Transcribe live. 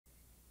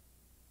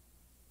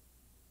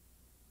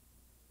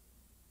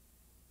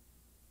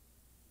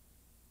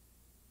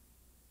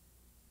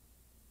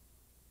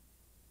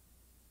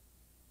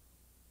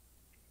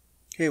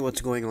Hey,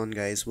 what's going on,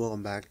 guys?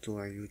 Welcome back to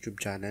our YouTube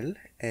channel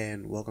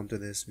and welcome to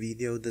this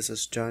video. This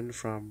is John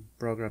from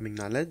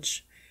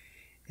ProgrammingKnowledge,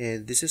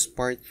 and this is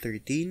part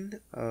 13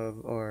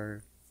 of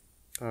our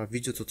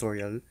video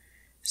tutorial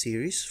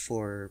series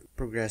for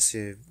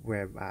progressive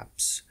web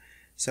apps.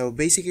 So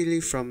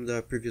basically, from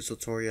the previous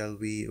tutorial,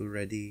 we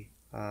already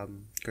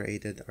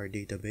created our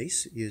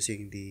database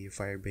using the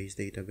Firebase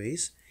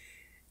database,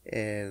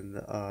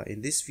 and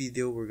in this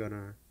video we're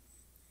gonna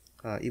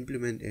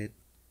implement it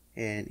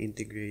and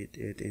integrate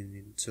it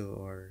into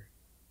our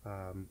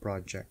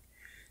project.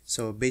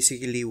 So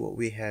basically what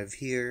we have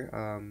here,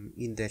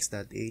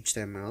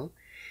 index.html,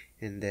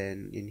 and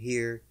then in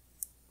here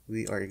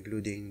we are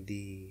including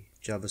the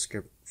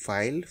JavaScript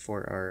file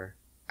for our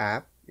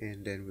app,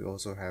 and then we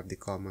also have the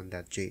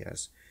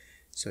common.js.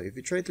 So if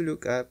we try to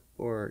look at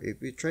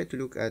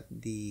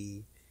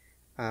the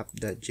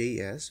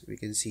app.js, we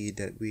can see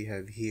that we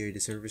have here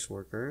the service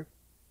worker.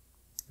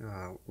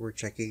 We're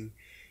checking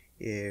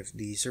if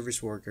the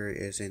service worker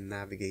is in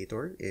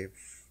Navigator,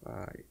 if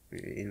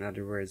in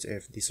other words,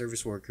 if the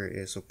service worker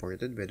is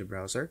supported by the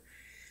browser.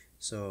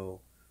 So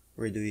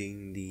we're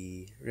doing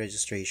the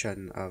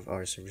registration of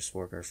our service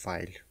worker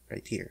file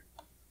right here.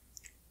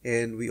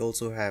 And we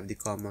also have the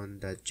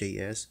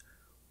common.js,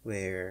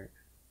 where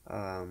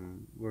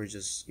we're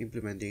just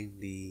implementing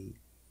the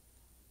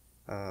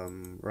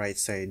right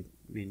side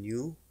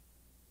menu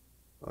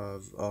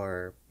of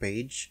our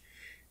page.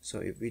 So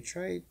if we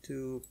try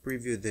to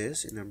preview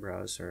this in a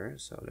browser,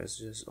 so let's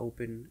just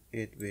open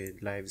it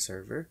with live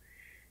server,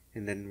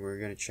 and then we're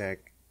gonna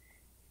check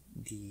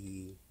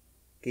the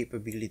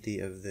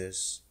capability of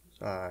this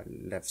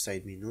left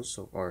side menu,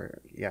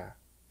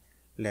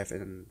 left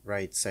and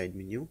right side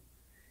menu.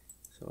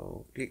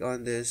 So click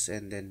on this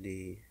and then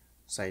the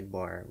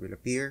sidebar will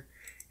appear,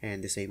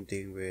 and the same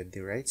thing with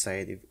the right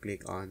side. If you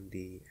click on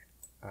the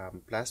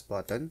plus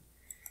button,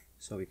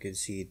 so we can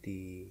see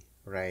the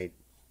right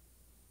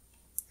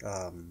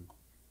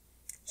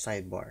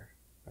sidebar,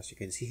 as you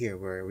can see here,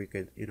 where we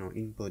could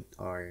input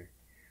our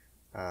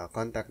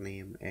contact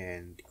name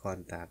and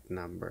contact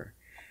number.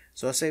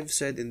 So as I've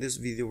said, in this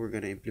video we're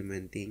gonna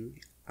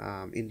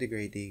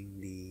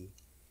integrating the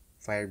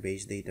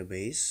Firebase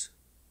database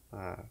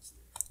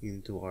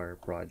into our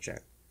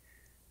project.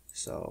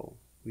 So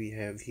we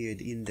have here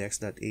the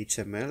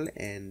index.html,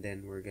 and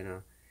then we're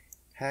gonna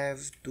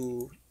have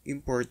to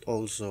import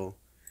also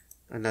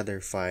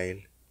another file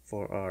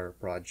for our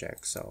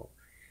project. So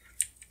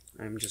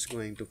I'm just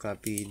going to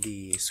copy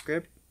the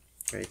script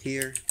right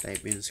here,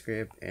 type in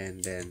script,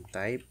 and then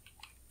type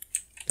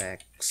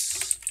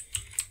text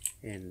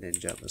and then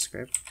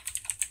JavaScript.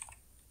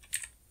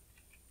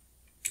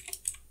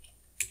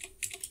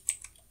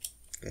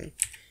 Okay,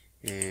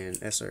 and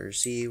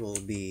src will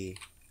be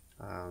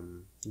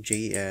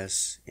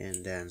js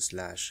and then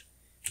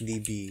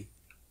 /db.js.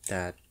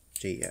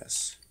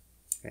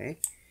 okay,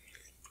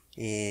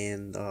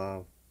 and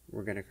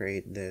we're gonna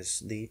create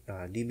this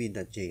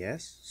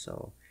db.js.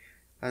 So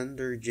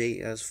under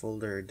JS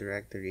folder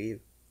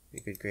directory, we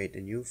could create a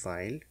new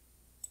file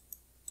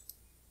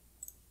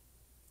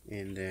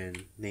and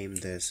then name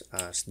this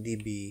as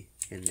db,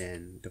 and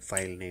then the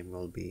file name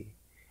will be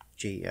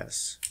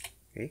JS.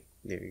 Okay,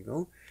 there you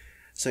go.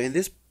 So in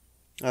this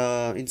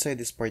inside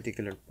this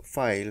particular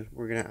file,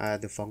 we're gonna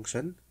add a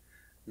function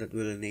that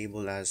will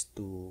enable us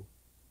to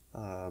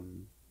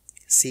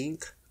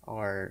sync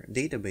our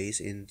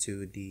database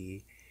into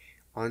the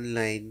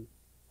online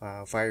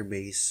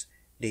Firebase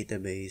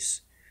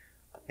database,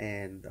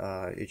 and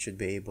it should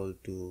be able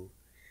to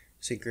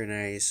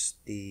synchronize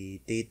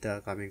the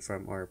data coming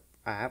from our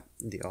app,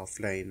 the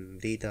offline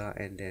data,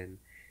 and then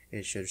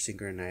it should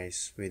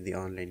synchronize with the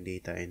online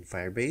data in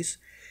Firebase.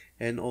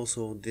 And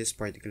also this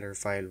particular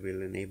file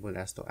will enable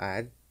us to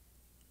add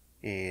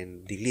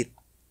and delete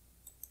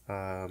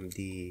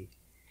the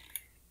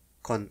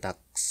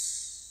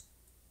contacts,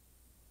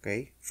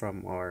 okay,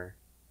 from our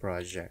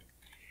project,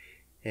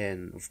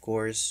 and of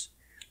course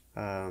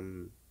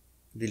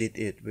delete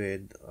it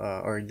with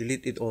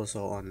delete it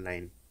also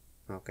online.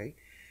 Okay,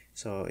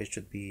 so it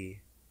should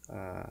be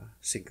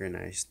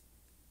synchronized.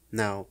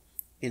 Now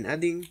in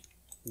adding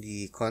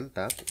the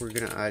contact, we're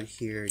gonna add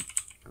here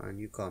a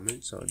new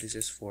comment. So this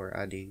is for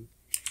adding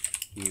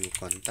new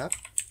contact.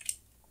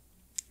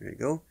 There you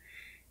go.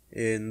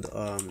 And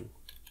let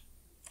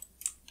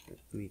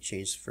me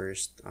change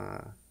first.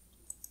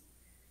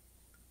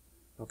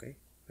 Okay,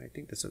 I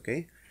think that's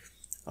okay.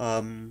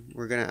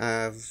 We're gonna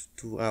have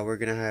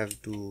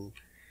to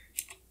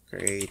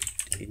create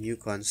a new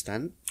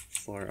constant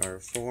for our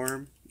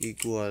form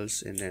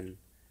equals, and then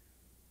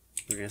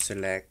we're gonna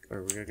select,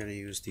 or we're gonna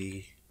use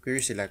the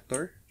query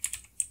selector.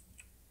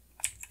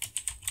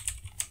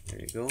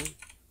 There you go.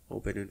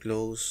 Open and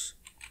close,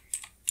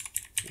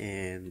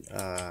 and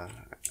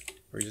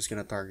we're just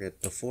gonna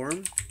target the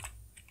form.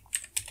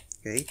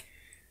 Okay,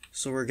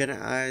 so we're gonna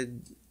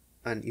add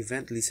an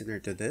event listener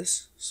to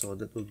this, so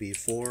that will be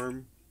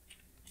form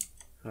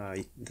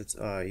that's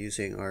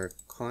using our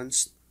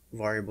const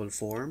variable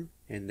form,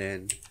 and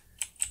then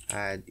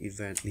add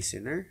event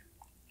listener.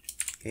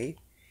 Okay,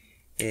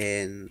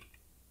 and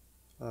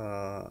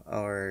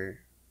our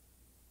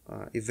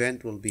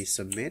event will be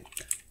submit.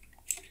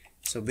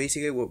 So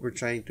basically what we're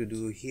trying to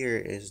do here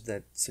is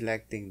that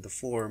selecting the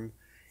form,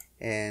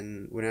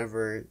 and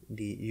whenever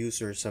the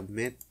user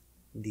submit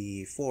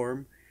the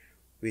form,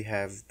 we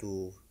have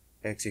to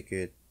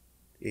execute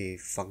a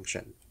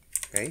function.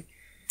 Okay,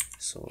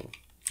 so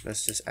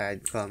let's just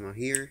add comma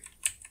here,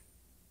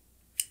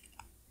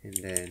 and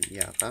then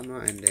comma,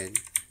 and then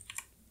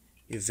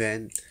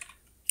event,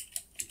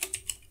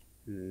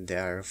 and the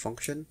arrow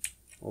function,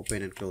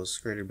 open and close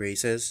curly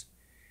braces,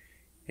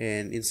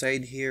 and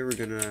inside here we're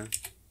gonna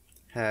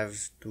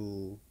have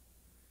to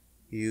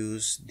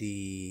use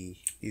the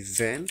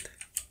event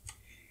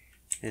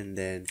and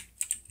then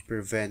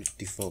prevent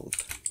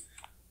default.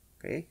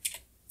 Okay,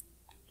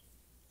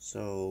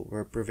 so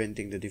we're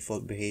preventing the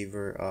default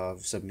behavior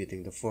of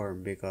submitting the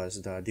form,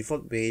 because the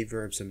default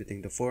behavior of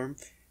submitting the form,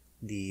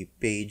 the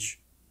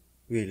page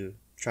will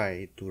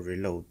try to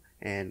reload,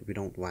 and we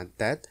don't want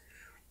that.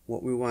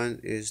 What we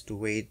want is to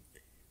wait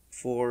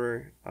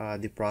for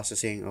the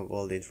processing of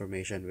all the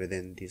information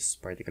within this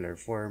particular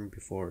form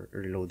before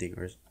reloading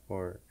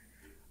or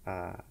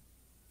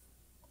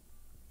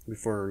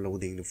before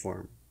loading the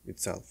form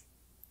itself.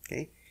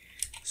 Okay,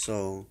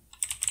 so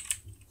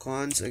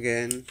cons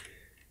again,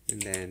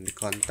 and then the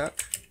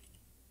contact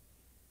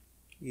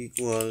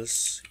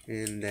equals,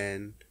 and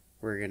then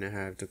we're gonna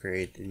have to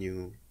create a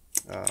new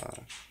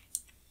what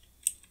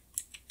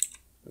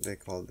do I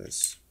call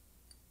this,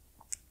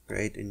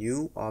 create a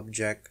new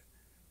object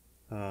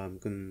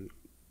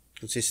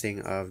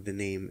consisting of the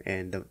name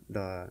and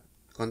the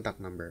contact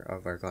number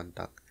of our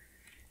contact.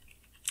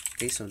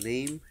 Okay, so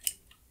name,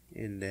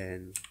 and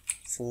then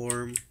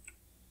form,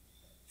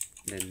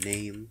 then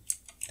name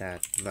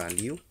that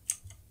value.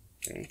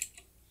 Okay,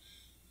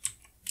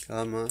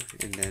 comma,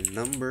 and then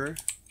number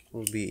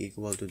will be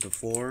equal to the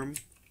form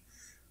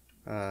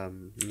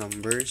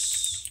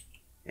numbers,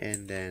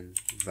 and then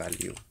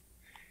value.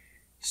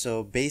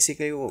 So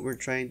basically what we're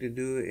trying to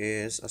do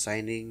is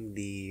assigning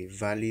the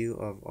value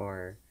of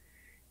our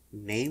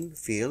name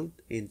field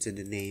into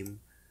the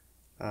name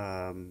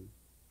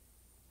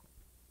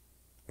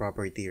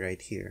property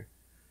right here,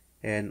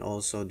 and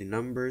also the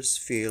numbers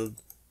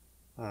field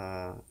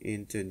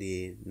into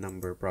the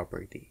number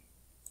property.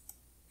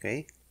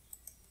 Okay,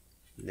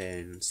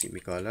 then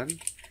semicolon.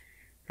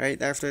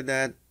 Right after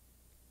that,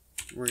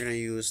 we're gonna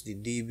use the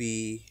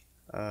db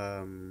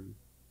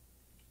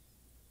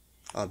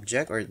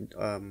object, or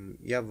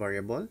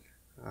variable.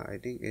 I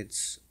think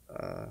it's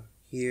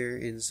here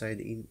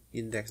inside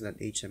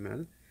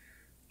index.html.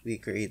 We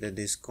created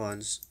this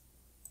cons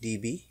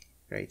db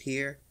right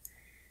here,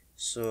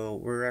 so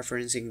we're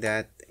referencing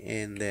that,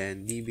 and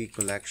then db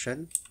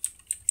collection,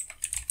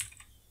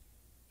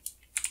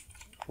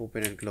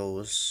 open and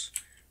close,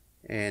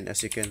 and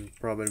as you can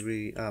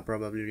probably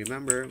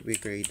remember, we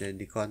created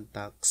the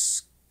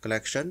contacts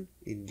collection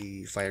in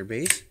the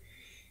Firebase,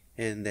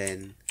 and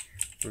then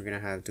we're gonna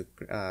have to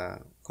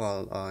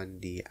call on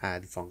the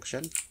add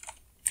function,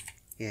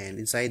 and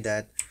inside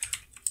that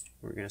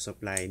we're gonna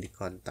supply the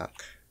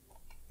contact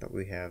that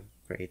we have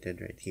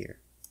created right here.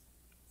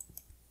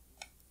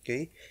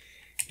 Okay,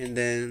 and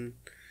then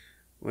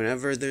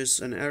whenever there's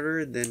an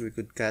error, then we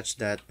could catch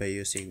that by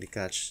using the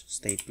catch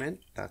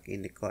statement. Tuck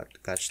in the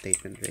catch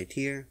statement right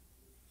here,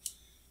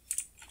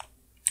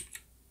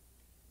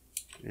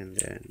 and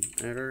then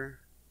error,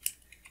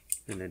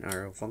 and then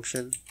arrow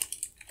function,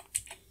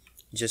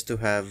 just to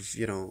have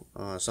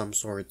some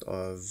sort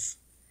of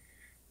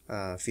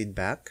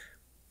feedback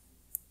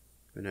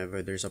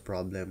whenever there's a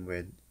problem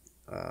with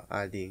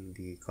adding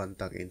the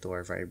contact into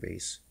our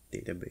Firebase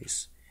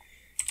database.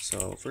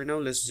 So for now,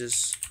 let's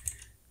just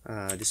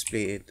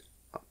display it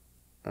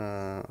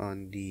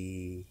on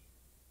the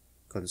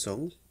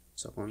console.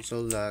 So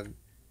console log,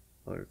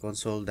 or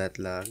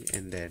console.log,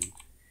 and then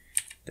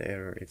the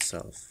error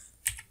itself.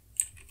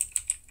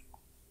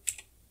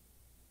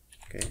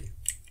 Okay,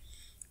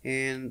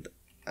 and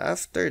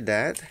after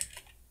that,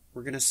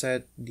 we're gonna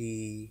set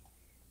the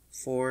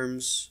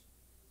forms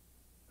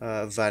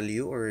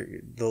value, or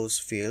those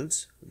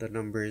fields, the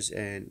numbers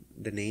and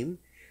the name.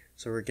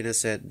 So we're gonna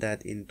set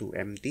that into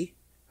empty,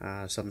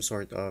 some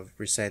sort of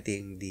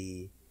resetting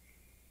the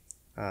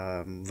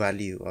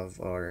value of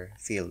our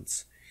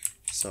fields.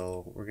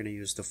 So we're gonna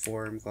use the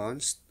form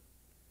const,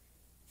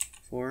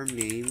 form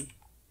name,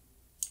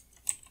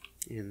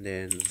 and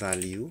then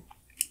value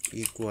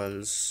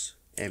equals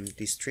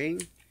empty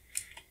string.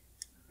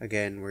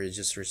 Again, we're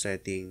just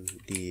resetting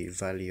the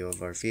value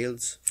of our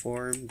fields.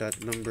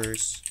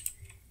 Form.numbers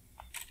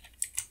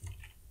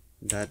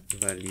dot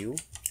value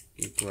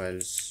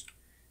equals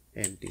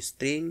empty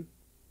string.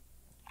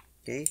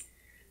 Okay,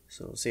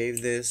 so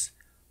save this.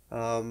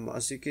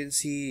 As you can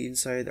see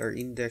inside our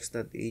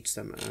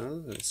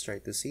index.html, let's try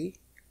to see.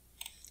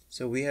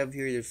 So we have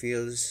here the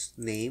fields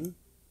name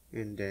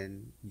and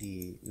then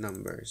the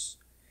numbers.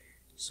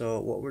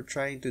 So what we're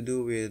trying to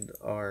do with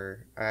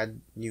our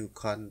add new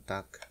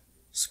contact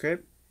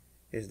script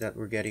is that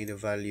we're getting the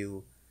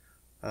value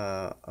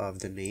of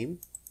the name.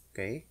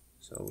 Okay,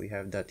 So we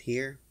have that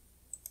here,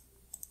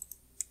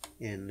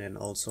 and then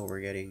also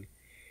we're getting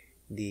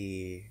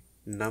the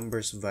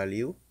numbers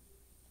value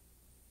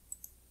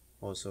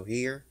also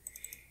here,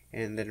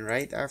 and then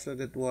right after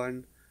that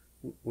one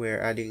we're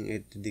adding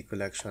it to the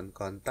collection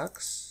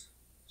contacts,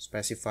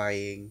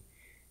 specifying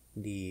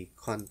the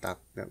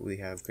contact that we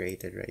have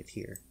created right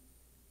here,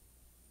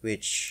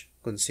 which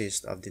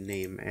consists of the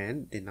name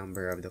and the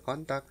number of the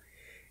contact.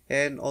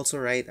 And also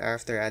right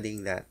after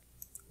adding that,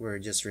 we're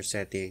just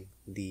resetting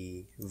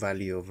the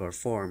value of our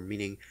form,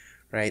 meaning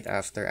right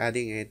after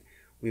adding it,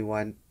 we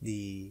want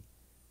the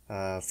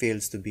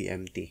fields to be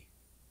empty.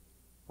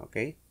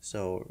 Okay,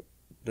 so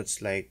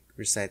that's like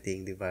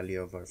resetting the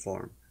value of our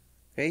form.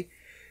 Okay,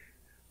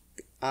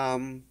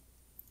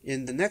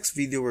 in the next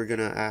video we're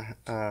gonna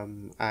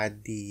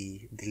add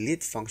the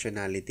delete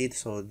functionality.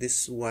 So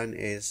this one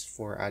is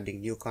for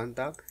adding new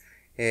contact,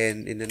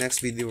 and in the next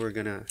video we're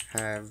gonna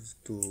have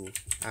to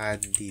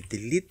add the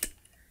delete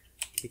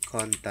the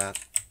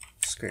contact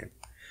script.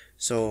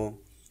 So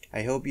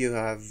I hope you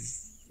have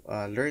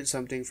learned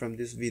something from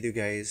this video,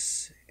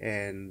 guys,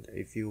 and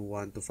if you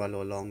want to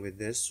follow along with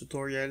this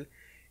tutorial,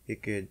 you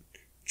could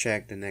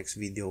check the next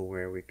video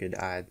where we could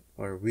add,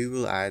 or we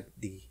will add,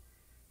 the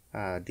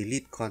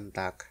delete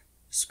contact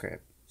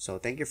script. So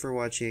thank you for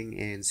watching,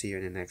 and see you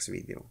in the next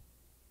video.